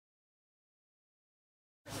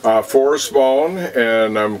Forrest Bone,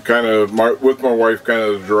 and I'm with my wife, kind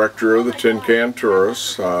of the director of the Tin Can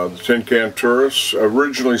Tourists. The Tin Can Tourists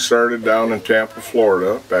originally started down in Tampa,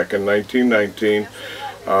 Florida, back in 1919.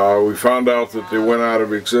 We found out that they went out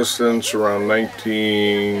of existence around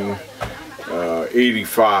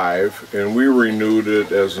 1985, and we renewed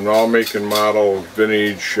it as an all-make and model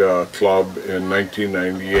vintage club in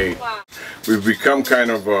 1998. We've become kind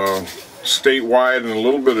of statewide and a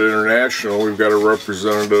little bit international. We've got a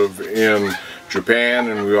representative in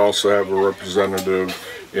Japan, and we also have a representative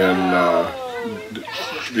in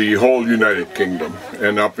the whole United Kingdom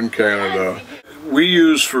and up in Canada. We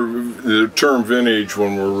use for the term vintage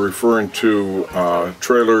when we're referring to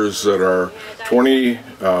trailers that are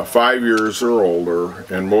 25 years or older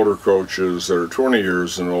and motor coaches that are 20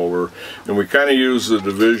 years and older, and we kind of use the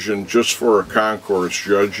division just for a concourse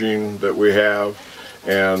judging that we have.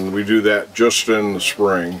 And we do that just in the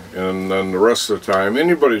spring, and then the rest of the time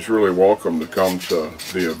anybody's really welcome to come to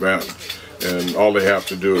the event, and all they have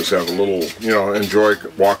to do is have a little, enjoy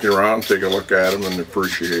walking around, take a look at them, and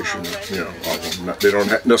appreciation, of them. They don't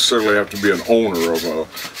necessarily have to be an owner of an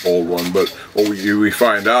old one, but what we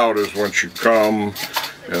find out is once you come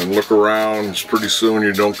and look around, pretty soon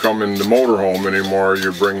you don't come in the motorhome anymore,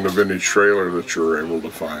 you bring the vintage trailer that you're able to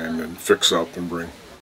find and fix up and bring.